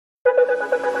Hi,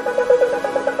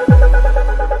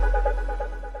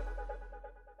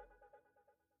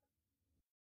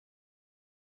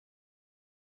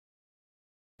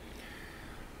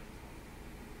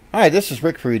 this is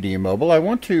Rick for EDU Mobile. I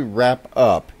want to wrap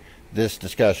up this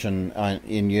discussion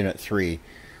in Unit 3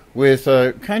 with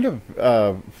a kind of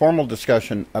formal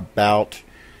discussion about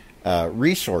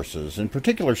resources, in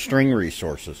particular string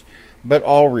resources, but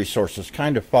all resources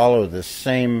kind of follow this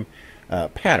same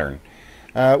pattern.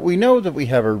 We know that we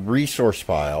have a resource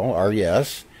file,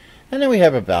 res, and then we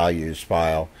have a values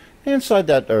file inside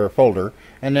that folder,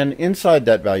 and then inside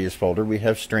that values folder we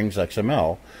have strings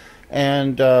XML,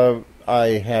 and I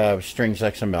have strings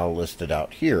XML listed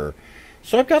out here.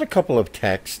 So I've got a couple of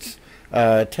texts,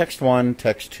 text 1,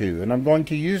 text 2, and I'm going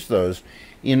to use those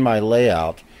in my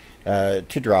layout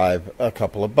to drive a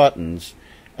couple of buttons,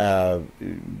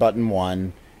 button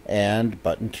 1 and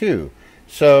button 2.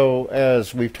 So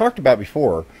as we've talked about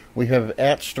before, we have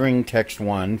 @string text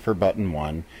 1 for button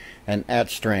 1 and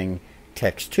 @string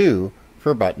text 2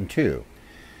 for button 2.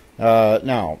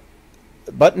 Now,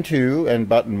 button 2 and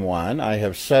button 1 I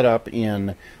have set up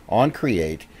in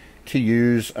onCreate to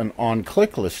use an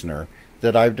onClick listener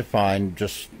that I've defined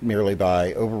just merely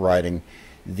by overriding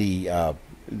the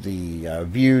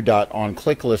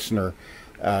view.onClickListener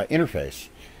interface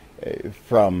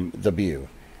from the view.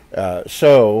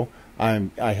 So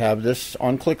I have this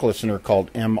onClick listener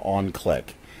called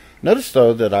monClick. Notice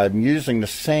though that I'm using the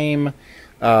same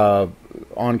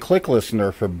onClick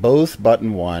listener for both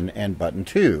button 1 and button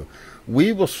 2.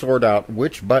 We will sort out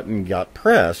which button got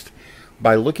pressed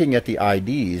by looking at the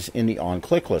IDs in the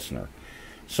onClick listener.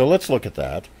 So let's look at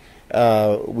that.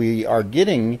 We are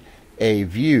getting a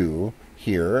view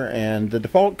here, and the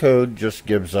default code just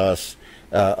gives us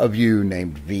a view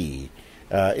named V.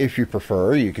 If you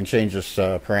prefer, you can change this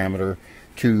parameter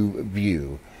to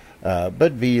view,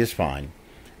 but V is fine.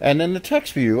 And in the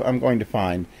text view, I'm going to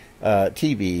find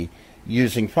TV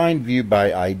using find view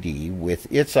by ID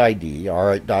with its ID,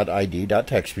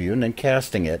 r.id.textView, and then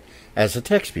casting it as a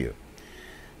text view.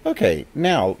 Okay,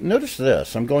 now notice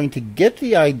this. I'm going to get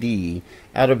the ID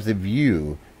out of the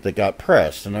view that got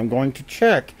pressed, and I'm going to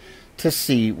check to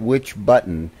see which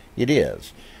button it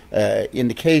is. In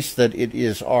the case that it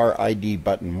is RID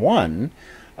button 1,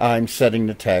 I'm setting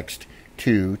the text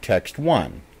to text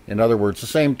 1. In other words, the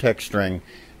same text string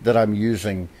that I'm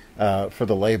using for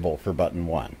the label for button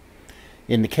 1.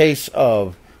 In the case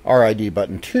of RID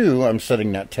button 2, I'm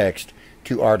setting that text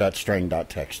to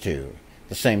r.string.text2,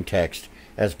 the same text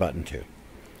as button 2.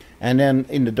 And then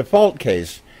in the default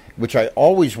case, which I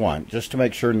always want, just to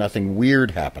make sure nothing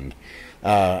weird happened,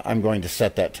 I'm going to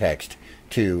set that text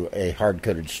to a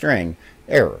hard-coded string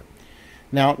error.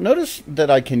 Now, notice that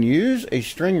I can use a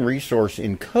string resource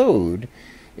in code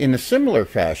in a similar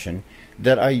fashion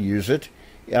that I use it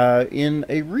in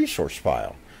a resource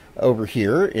file. Over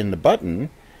here in the button,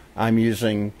 I'm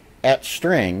using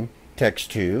 @string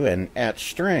text2 and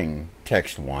 @string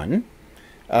text1.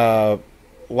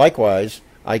 Likewise,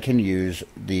 I can use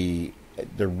the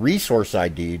resource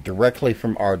ID directly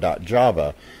from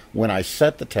r.java when I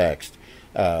set the text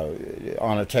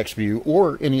on a text view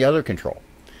or any other control.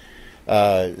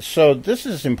 So this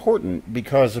is important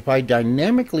because if I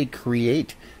dynamically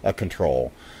create a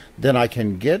control, then I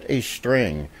can get a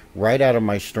string right out of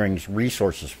my strings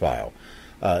resources file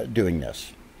doing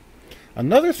this.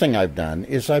 Another thing I've done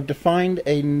is I've defined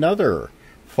another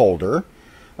folder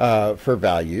for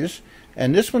values,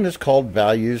 and this one is called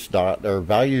values-fr.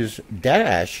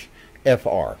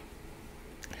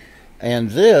 And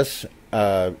this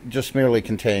just merely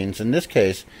contains, in this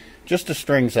case, just a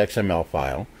strings XML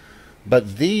file.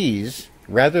 But these,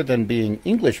 rather than being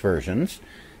English versions,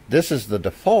 this is the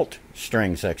default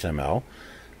strings XML.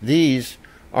 These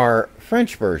are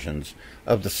French versions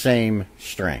of the same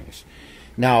strings.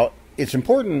 Now, it's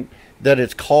important that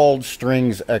it's called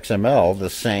strings XML, the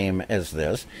same as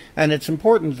this, and it's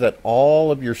important that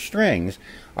all of your strings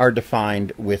are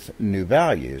defined with new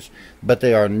values, but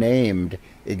they are named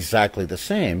exactly the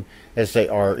same as they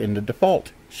are in the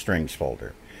default strings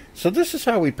folder. So this is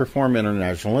how we perform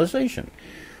internationalization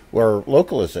or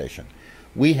localization.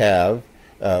 We have,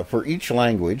 for each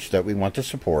language that we want to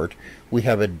support, we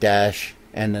have a dash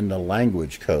and then the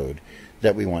language code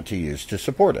that we want to use to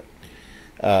support it.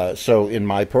 So in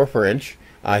my for French,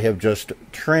 I have just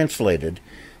translated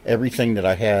everything that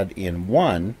I had in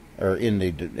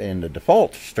the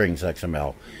default strings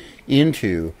XML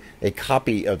into a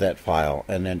copy of that file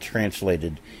and then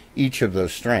translated each of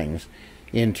those strings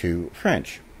into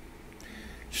French.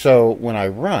 So when I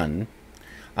run,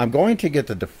 I'm going to get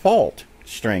the default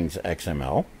strings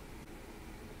XML,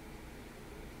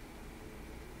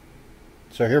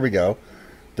 So here we go.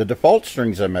 The default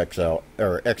strings MXL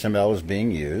or XML is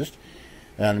being used,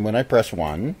 and when I press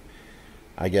 1,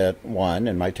 I get 1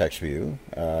 in my text view.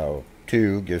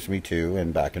 2 gives me 2,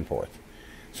 and back and forth.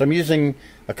 So I'm using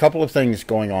a couple of things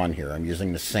going on here. I'm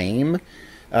using the same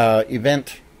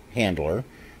event handler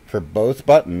for both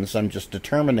buttons. I'm just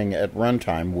determining at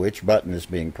runtime which button is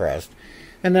being pressed.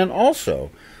 And then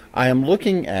also, I am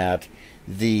looking at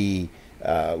the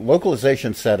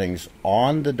localization settings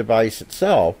on the device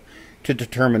itself to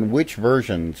determine which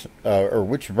versions or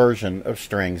which version of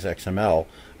strings XML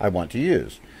I want to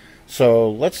use. So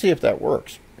let's see if that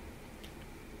works.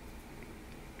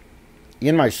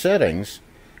 In my settings,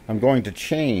 I'm going to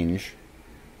change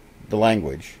the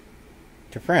language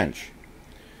to French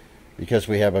because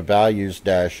we have a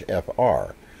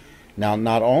values-fr. Now,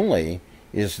 not only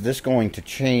is this going to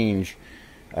change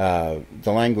the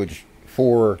language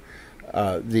for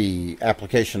the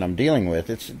application I'm dealing with,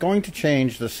 it's going to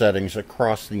change the settings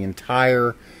across the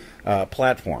entire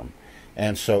platform.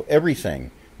 And so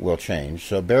everything will change,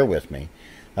 so bear with me.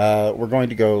 We're going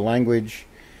to go language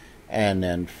and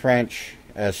then French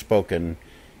as spoken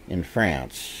in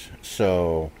France.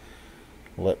 So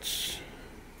let's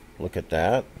look at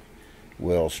that.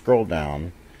 We'll scroll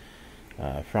down,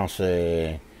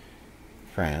 Français,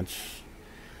 France,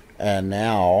 and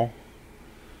now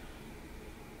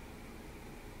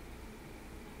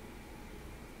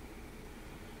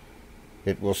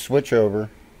it will switch over,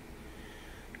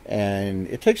 and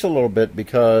it takes a little bit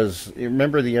because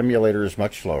remember the emulator is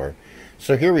much slower.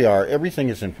 So here we are, everything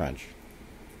is in French.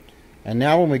 And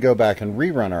now when we go back and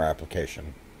rerun our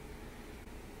application,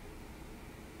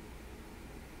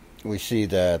 we see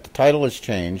that the title has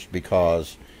changed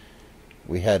because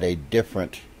we had a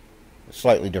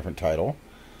slightly different title.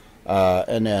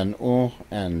 And then un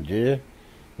and deux,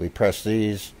 we press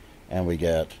these and we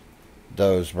get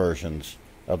those versions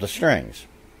of the strings.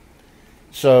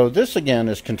 So this again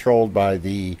is controlled by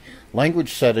the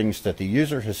language settings that the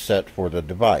user has set for the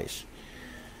device.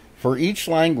 For each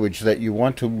language that you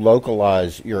want to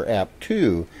localize your app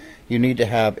to, you need to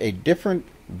have a different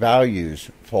values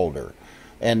folder,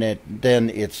 and then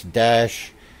it's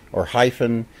dash or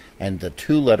hyphen and the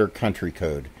 2-letter country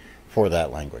code for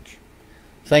that language.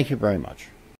 Thank you very much.